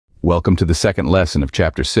Welcome to the second lesson of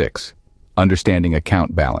Chapter 6, Understanding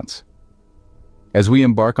Account Balance. As we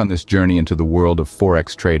embark on this journey into the world of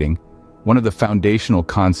Forex trading, one of the foundational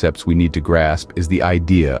concepts we need to grasp is the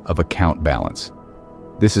idea of account balance.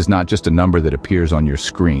 This is not just a number that appears on your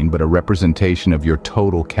screen, but a representation of your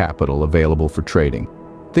total capital available for trading.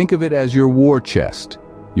 Think of it as your war chest,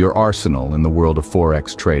 your arsenal in the world of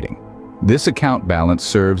Forex trading. This account balance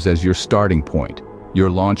serves as your starting point, your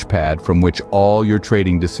launch pad from which all your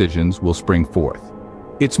trading decisions will spring forth.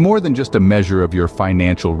 It's more than just a measure of your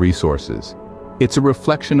financial resources. It's a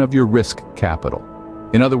reflection of your risk capital.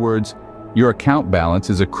 In other words, your account balance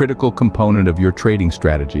is a critical component of your trading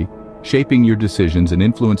strategy, shaping your decisions and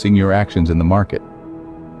influencing your actions in the market.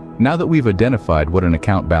 Now that we've identified what an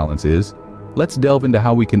account balance is, let's delve into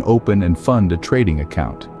how we can open and fund a trading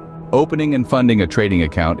account. Opening and funding a trading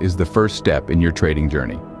account is the first step in your trading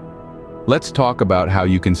journey. Let's talk about how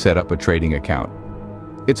you can set up a trading account.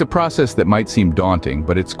 It's a process that might seem daunting,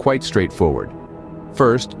 but it's quite straightforward.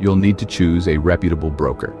 First, you'll need to choose a reputable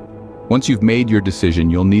broker. Once you've made your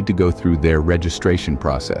decision, you'll need to go through their registration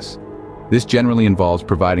process. This generally involves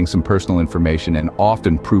providing some personal information and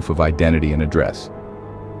often proof of identity and address.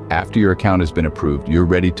 After your account has been approved, you're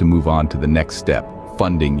ready to move on to the next step,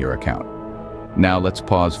 funding your account. Now let's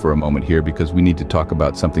pause for a moment here because we need to talk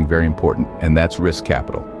about something very important, and that's risk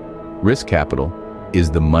capital. Risk capital is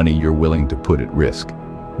the money you're willing to put at risk,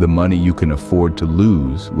 the money you can afford to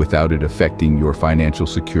lose without it affecting your financial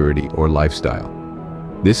security or lifestyle.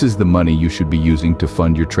 This is the money you should be using to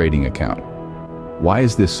fund your trading account. Why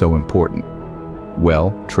is this so important?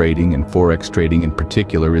 Well, trading and Forex trading in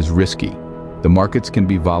particular is risky. The markets can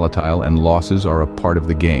be volatile and losses are a part of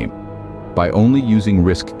the game. By only using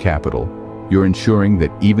risk capital, you're ensuring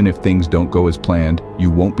that even if things don't go as planned, you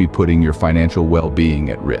won't be putting your financial well-being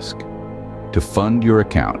at risk. To fund your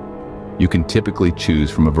account, you can typically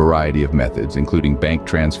choose from a variety of methods, including bank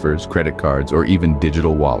transfers, credit cards, or even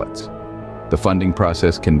digital wallets. The funding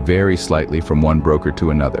process can vary slightly from one broker to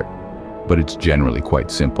another, but it's generally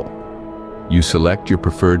quite simple. You select your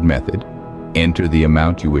preferred method, enter the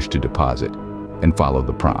amount you wish to deposit, and follow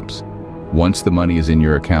the prompts. Once the money is in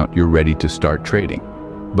your account, you're ready to start trading.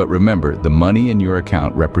 But remember, the money in your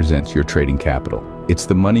account represents your trading capital. It's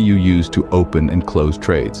the money you use to open and close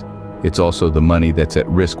trades. It's also the money that's at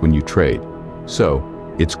risk when you trade. So,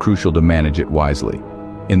 it's crucial to manage it wisely.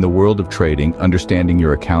 In the world of trading, understanding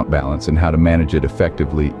your account balance and how to manage it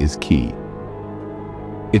effectively is key.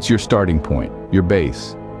 It's your starting point, your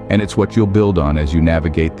base, and it's what you'll build on as you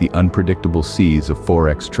navigate the unpredictable seas of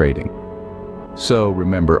Forex trading. So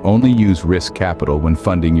remember, only use risk capital when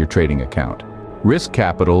funding your trading account. Risk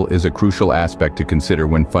capital is a crucial aspect to consider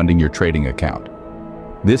when funding your trading account.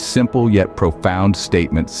 This simple yet profound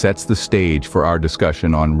statement sets the stage for our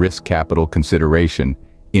discussion on risk capital consideration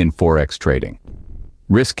in Forex trading.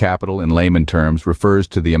 Risk capital, in layman terms, refers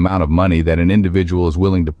to the amount of money that an individual is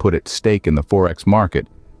willing to put at stake in the Forex market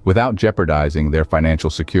without jeopardizing their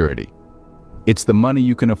financial security. It's the money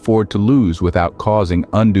you can afford to lose without causing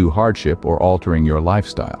undue hardship or altering your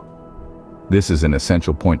lifestyle. This is an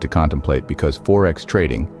essential point to contemplate because Forex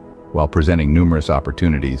trading, while presenting numerous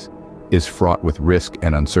opportunities, is fraught with risk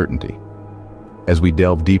and uncertainty. As we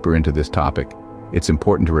delve deeper into this topic, it's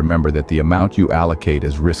important to remember that the amount you allocate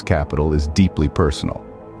as risk capital is deeply personal.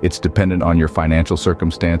 It's dependent on your financial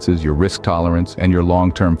circumstances, your risk tolerance, and your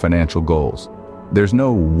long-term financial goals. There's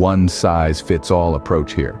no one-size-fits-all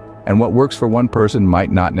approach here, and what works for one person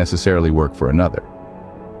might not necessarily work for another.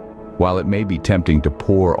 While it may be tempting to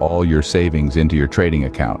pour all your savings into your trading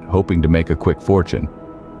account, hoping to make a quick fortune,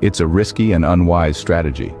 it's a risky and unwise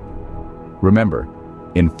strategy. Remember,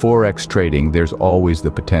 in Forex trading, there's always the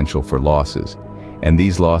potential for losses, and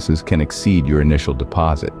these losses can exceed your initial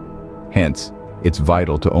deposit. Hence, it's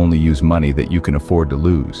vital to only use money that you can afford to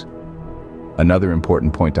lose. Another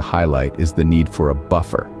important point to highlight is the need for a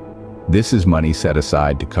buffer. This is money set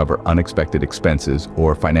aside to cover unexpected expenses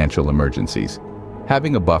or financial emergencies.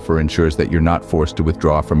 Having a buffer ensures that you're not forced to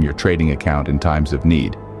withdraw from your trading account in times of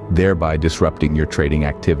need, thereby disrupting your trading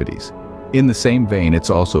activities. In the same vein, it's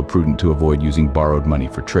also prudent to avoid using borrowed money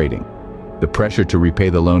for trading. The pressure to repay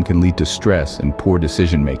the loan can lead to stress and poor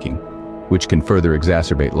decision-making, which can further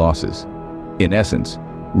exacerbate losses. In essence,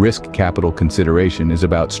 risk capital consideration is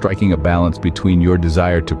about striking a balance between your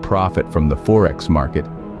desire to profit from the Forex market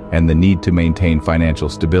and the need to maintain financial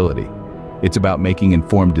stability. It's about making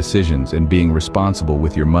informed decisions and being responsible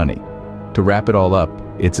with your money. To wrap it all up,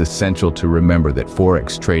 it's essential to remember that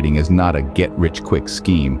Forex trading is not a get-rich-quick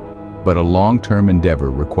scheme, but a long-term endeavor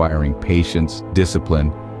requiring patience,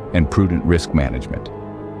 discipline, and prudent risk management.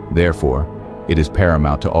 Therefore, it is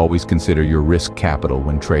paramount to always consider your risk capital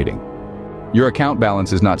when trading. Your account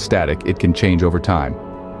balance is not static, it can change over time.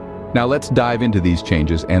 Now let's dive into these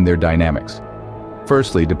changes and their dynamics.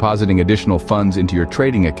 Firstly, depositing additional funds into your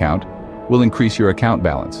trading account will increase your account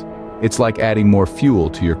balance. It's like adding more fuel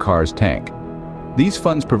to your car's tank. These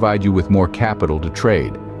funds provide you with more capital to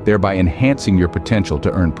trade, thereby enhancing your potential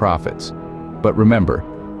to earn profits. But remember,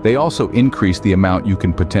 they also increase the amount you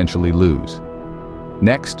can potentially lose.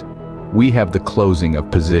 Next, we have the closing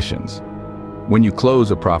of positions. When you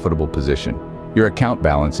close a profitable position, your account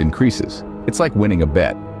balance increases. It's like winning a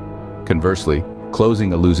bet. Conversely,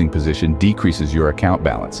 closing a losing position decreases your account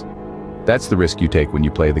balance. That's the risk you take when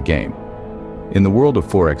you play the game. In the world of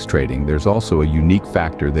Forex trading, there's also a unique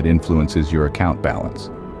factor that influences your account balance: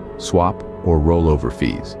 swap or rollover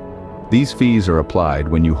fees. These fees are applied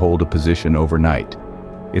when you hold a position overnight.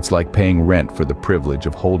 It's like paying rent for the privilege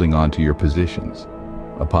of holding onto your positions.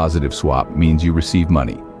 A positive swap means you receive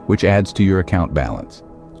money, which adds to your account balance.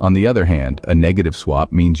 On the other hand, a negative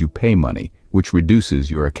swap means you pay money, which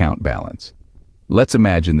reduces your account balance. Let's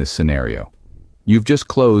imagine this scenario. You've just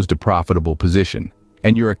closed a profitable position,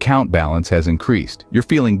 and your account balance has increased. You're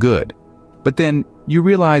feeling good. But then you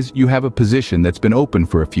realize you have a position that's been open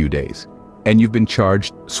for a few days, and you've been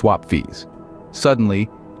charged swap fees. Suddenly,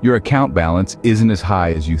 your account balance isn't as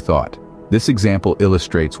high as you thought. This example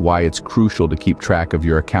illustrates why it's crucial to keep track of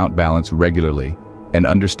your account balance regularly and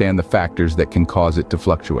understand the factors that can cause it to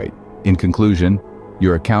fluctuate. In conclusion,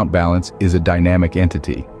 your account balance is a dynamic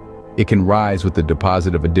entity. It can rise with the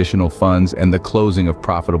deposit of additional funds and the closing of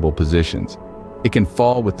profitable positions. It can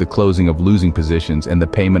fall with the closing of losing positions and the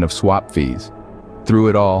payment of swap fees. Through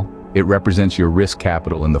it all, it represents your risk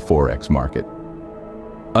capital in the Forex market.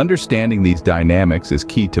 Understanding these dynamics is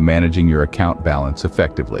key to managing your account balance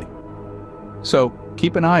effectively. So,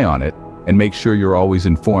 keep an eye on it and make sure you're always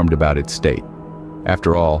informed about its state.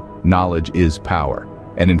 After all, knowledge is power,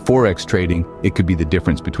 and in Forex trading, it could be the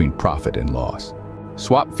difference between profit and loss.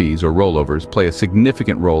 Swap fees or rollovers play a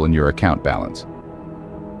significant role in your account balance.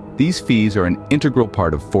 These fees are an integral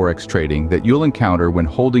part of Forex trading that you'll encounter when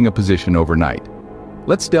holding a position overnight.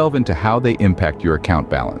 Let's delve into how they impact your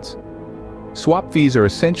account balance. Swap fees are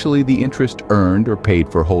essentially the interest earned or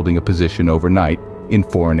paid for holding a position overnight in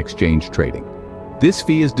foreign exchange trading. This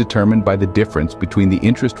fee is determined by the difference between the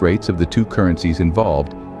interest rates of the two currencies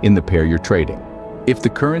involved in the pair you're trading. If the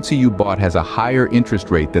currency you bought has a higher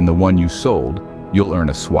interest rate than the one you sold, you'll earn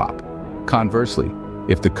a swap. Conversely,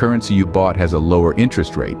 if the currency you bought has a lower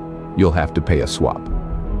interest rate, you'll have to pay a swap.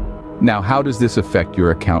 Now, how does this affect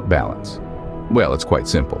your account balance? Well, it's quite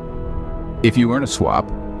simple. If you earn a swap,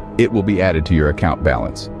 it will be added to your account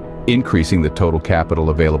balance, increasing the total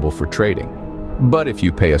capital available for trading. But if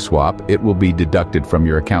you pay a swap, it will be deducted from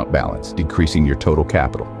your account balance, decreasing your total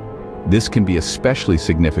capital. This can be especially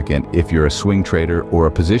significant if you're a swing trader or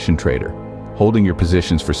a position trader, holding your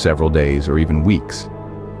positions for several days or even weeks.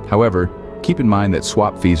 However, keep in mind that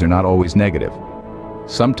swap fees are not always negative.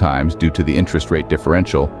 Sometimes, due to the interest rate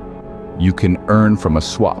differential, you can earn from a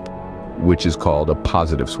swap, which is called a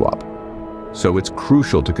positive swap. So it's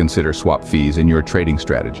crucial to consider swap fees in your trading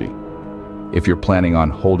strategy. If you're planning on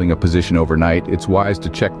holding a position overnight, it's wise to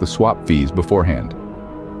check the swap fees beforehand.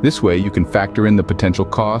 This way you can factor in the potential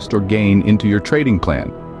cost or gain into your trading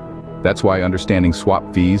plan. That's why understanding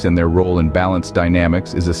swap fees and their role in balance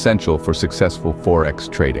dynamics is essential for successful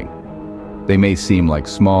Forex trading. They may seem like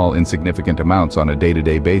small, insignificant amounts on a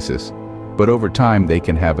day-to-day basis, but over time they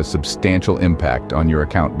can have a substantial impact on your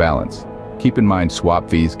account balance. Keep in mind, swap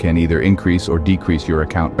fees can either increase or decrease your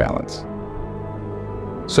account balance.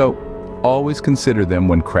 So, always consider them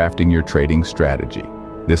when crafting your trading strategy.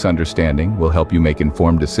 This understanding will help you make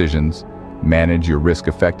informed decisions, manage your risk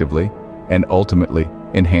effectively, and ultimately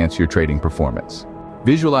enhance your trading performance.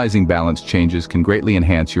 Visualizing balance changes can greatly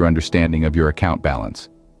enhance your understanding of your account balance.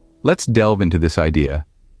 Let's delve into this idea.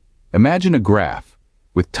 Imagine a graph,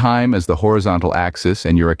 with time as the horizontal axis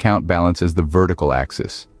and your account balance as the vertical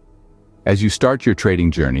axis. As you start your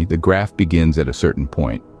trading journey, the graph begins at a certain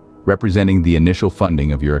point, representing the initial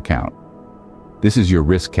funding of your account. This is your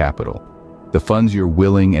risk capital, the funds you're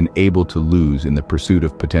willing and able to lose in the pursuit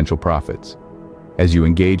of potential profits. As you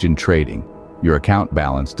engage in trading, your account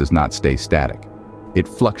balance does not stay static. It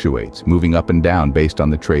fluctuates, moving up and down based on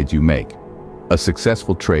the trades you make. A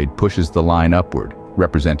successful trade pushes the line upward,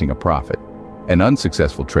 representing a profit. An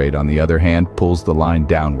unsuccessful trade, on the other hand, pulls the line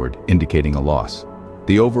downward, indicating a loss.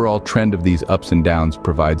 The overall trend of these ups and downs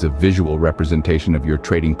provides a visual representation of your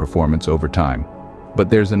trading performance over time. But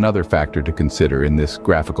there's another factor to consider in this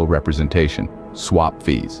graphical representation: swap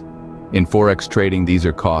fees. In Forex trading, these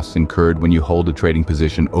are costs incurred when you hold a trading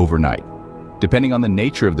position overnight. Depending on the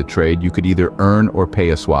nature of the trade, you could either earn or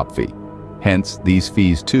pay a swap fee. Hence, these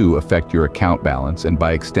fees too affect your account balance and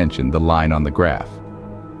by extension, the line on the graph.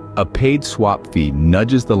 A paid swap fee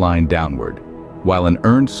nudges the line downward, while an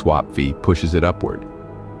earned swap fee pushes it upward.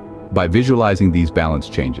 By visualizing these balance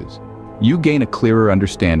changes, you gain a clearer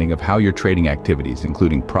understanding of how your trading activities,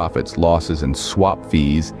 including profits, losses, and swap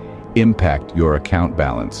fees, impact your account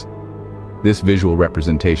balance. This visual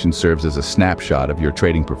representation serves as a snapshot of your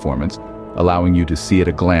trading performance, allowing you to see at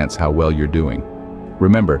a glance how well you're doing.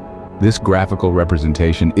 Remember, this graphical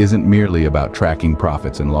representation isn't merely about tracking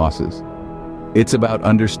profits and losses. It's about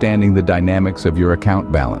understanding the dynamics of your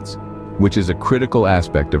account balance, which is a critical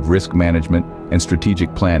aspect of risk management and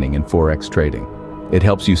strategic planning in Forex trading. It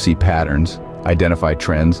helps you see patterns, identify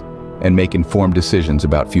trends, and make informed decisions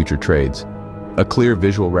about future trades. A clear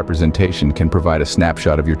visual representation can provide a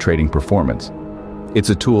snapshot of your trading performance. It's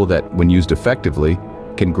a tool that, when used effectively,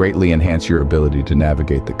 can greatly enhance your ability to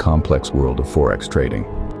navigate the complex world of Forex trading.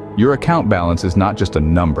 Your account balance is not just a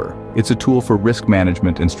number, it's a tool for risk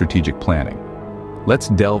management and strategic planning. Let's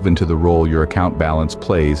delve into the role your account balance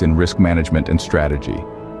plays in risk management and strategy.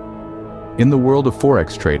 In the world of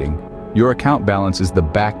Forex trading, your account balance is the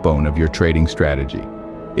backbone of your trading strategy.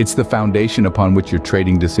 It's the foundation upon which your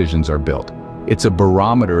trading decisions are built. It's a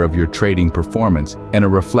barometer of your trading performance and a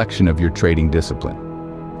reflection of your trading discipline.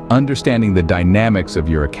 Understanding the dynamics of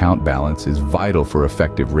your account balance is vital for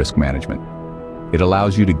effective risk management. It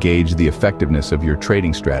allows you to gauge the effectiveness of your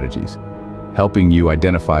trading strategies, helping you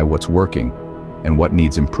identify what's working and what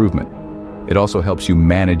needs improvement. It also helps you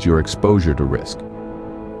manage your exposure to risk.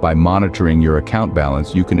 By monitoring your account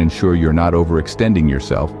balance, you can ensure you're not overextending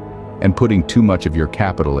yourself and putting too much of your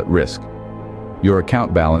capital at risk. Your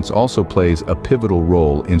account balance also plays a pivotal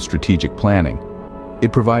role in strategic planning.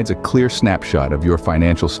 It provides a clear snapshot of your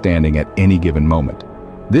financial standing at any given moment.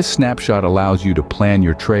 This snapshot allows you to plan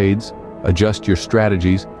your trades, adjust your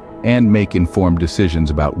strategies, and make informed decisions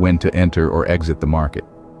about when to enter or exit the market.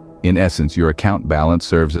 In essence, your account balance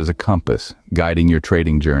serves as a compass, guiding your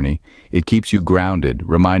trading journey. It keeps you grounded,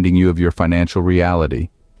 reminding you of your financial reality.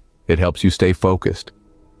 It helps you stay focused,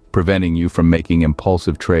 preventing you from making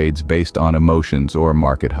impulsive trades based on emotions or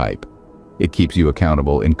market hype. It keeps you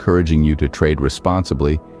accountable, encouraging you to trade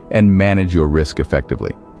responsibly and manage your risk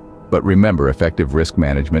effectively. But remember, effective risk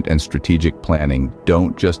management and strategic planning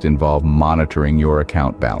don't just involve monitoring your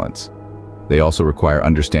account balance. They also require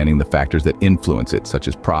understanding the factors that influence it, such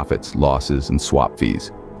as profits, losses, and swap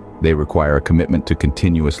fees. They require a commitment to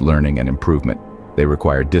continuous learning and improvement. They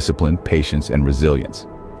require discipline, patience, and resilience.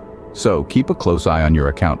 So, keep a close eye on your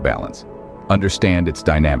account balance. Understand its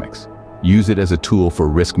dynamics. Use it as a tool for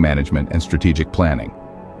risk management and strategic planning.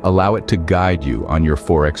 Allow it to guide you on your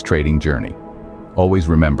Forex trading journey. Always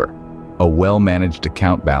remember, a well-managed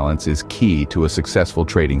account balance is key to a successful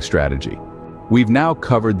trading strategy. We've now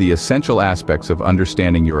covered the essential aspects of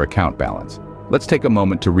understanding your account balance. Let's take a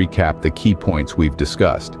moment to recap the key points we've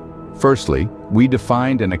discussed. Firstly, we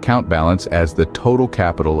defined an account balance as the total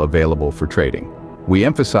capital available for trading. We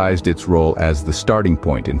emphasized its role as the starting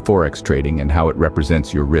point in Forex trading and how it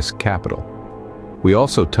represents your risk capital. We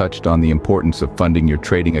also touched on the importance of funding your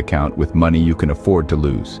trading account with money you can afford to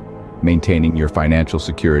lose, maintaining your financial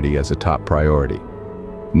security as a top priority.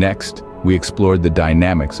 Next, we explored the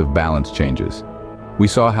dynamics of balance changes. We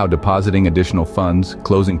saw how depositing additional funds,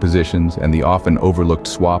 closing positions, and the often overlooked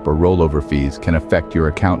swap or rollover fees can affect your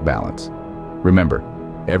account balance. Remember,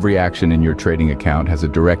 every action in your trading account has a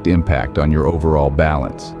direct impact on your overall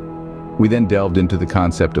balance. We then delved into the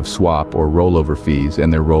concept of swap or rollover fees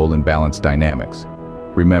and their role in balance dynamics.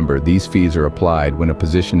 Remember, these fees are applied when a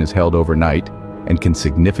position is held overnight and can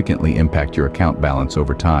significantly impact your account balance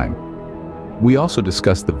over time. We also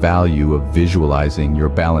discussed the value of visualizing your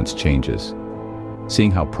balance changes.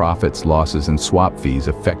 Seeing how profits, losses, and swap fees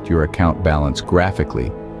affect your account balance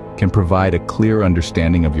graphically can provide a clear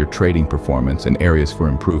understanding of your trading performance and areas for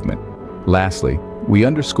improvement. Lastly, we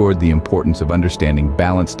underscored the importance of understanding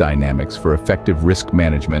balance dynamics for effective risk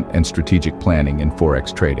management and strategic planning in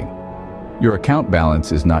Forex trading. Your account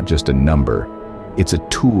balance is not just a number, it's a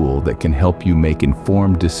tool that can help you make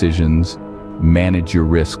informed decisions, manage your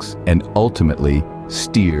risks, and ultimately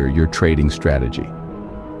steer your trading strategy.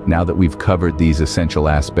 Now that we've covered these essential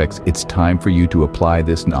aspects, it's time for you to apply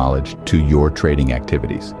this knowledge to your trading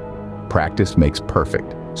activities. Practice makes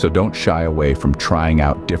perfect, so don't shy away from trying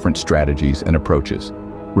out different strategies and approaches.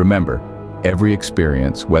 Remember, every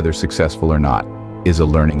experience, whether successful or not, is a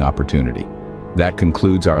learning opportunity. That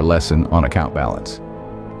concludes our lesson on account balance.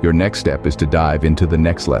 Your next step is to dive into the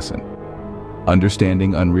next lesson,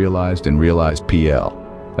 understanding unrealized and realized PL.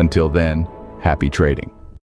 Until then, happy trading.